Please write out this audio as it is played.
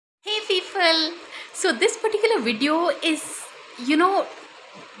people. So this particular video is,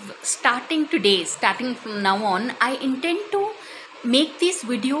 starting today, starting from now on, I intend to make these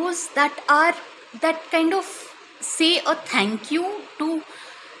videos that kind of say a thank you to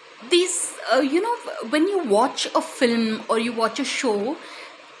these, when you watch a film or you watch a show,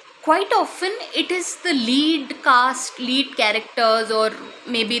 quite often it is the lead cast, lead characters, or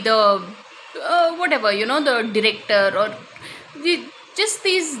maybe the whatever, the director, or just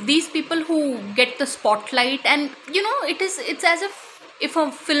these people who get the spotlight. And it's as if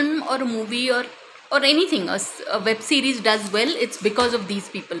a film or a movie or anything, a web series does well, it's because of these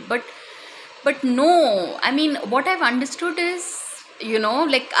people. But no, I mean, what I've understood is,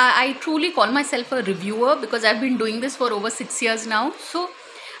 like I truly call myself a reviewer because I've been doing this for over 6 years now. So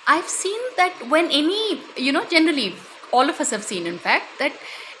I've seen that when generally all of us have seen, in fact, that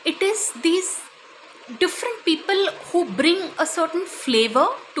it is these different people who bring a certain flavor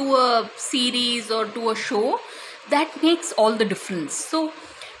to a series or to a show that makes all the difference. So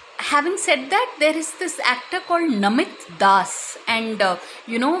having said that, there is this actor called Namit Das, and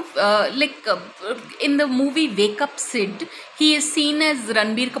in the movie Wake Up Sid, he is seen as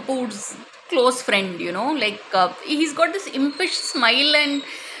Ranbir Kapoor's close friend. He's got this impish smile, and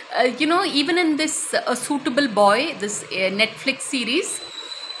even in this A Suitable Boy, this Netflix series,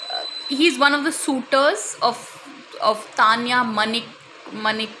 he's one of the suitors of Tanya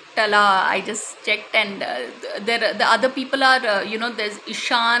Maniktala. I just checked, and the other people are, there's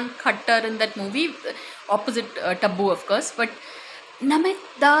Ishan Khattar in that movie, opposite Taboo, of course. But Namit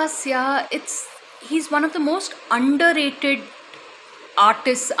Das, he's one of the most underrated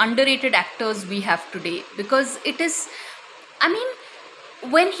artists, underrated actors we have today, because it is, I mean,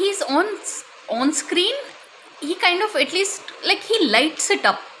 when he's on screen, he kind of, at least, like, he lights it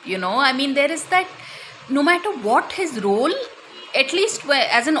up, I mean, there is that, no matter what his role, at least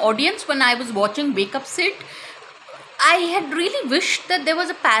as an audience, when I was watching Wake Up Sid, I had really wished that there was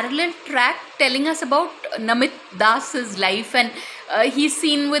a parallel track telling us about Namit Das's life, and he's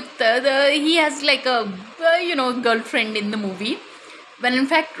seen with he has like a girlfriend in the movie, when in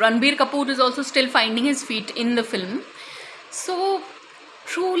fact Ranbir Kapoor is also still finding his feet in the film. So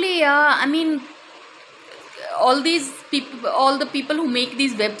truly, I mean, all these people, all the people who make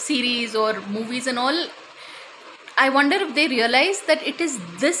these web series or movies and all, I wonder if they realize that it is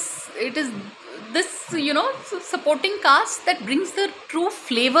this supporting cast that brings the true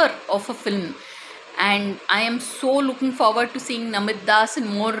flavor of a film. And I am so looking forward to seeing Namit Das in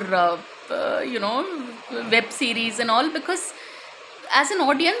more web series and all, because as an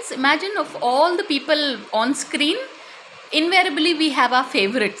audience, imagine, of all the people on screen, invariably we have our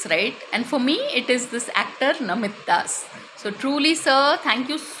favorites, right? And for me, it is this actor Namit Das. So truly, sir, thank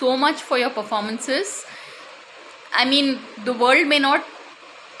you so much for your performances. I mean, the world may not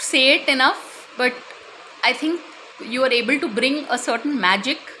say it enough, but I think you are able to bring a certain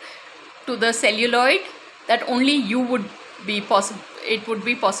magic to the celluloid that only you would be possible. It would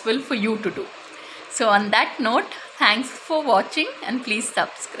be possible for you to do. So on that note, thanks for watching, and please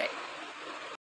subscribe.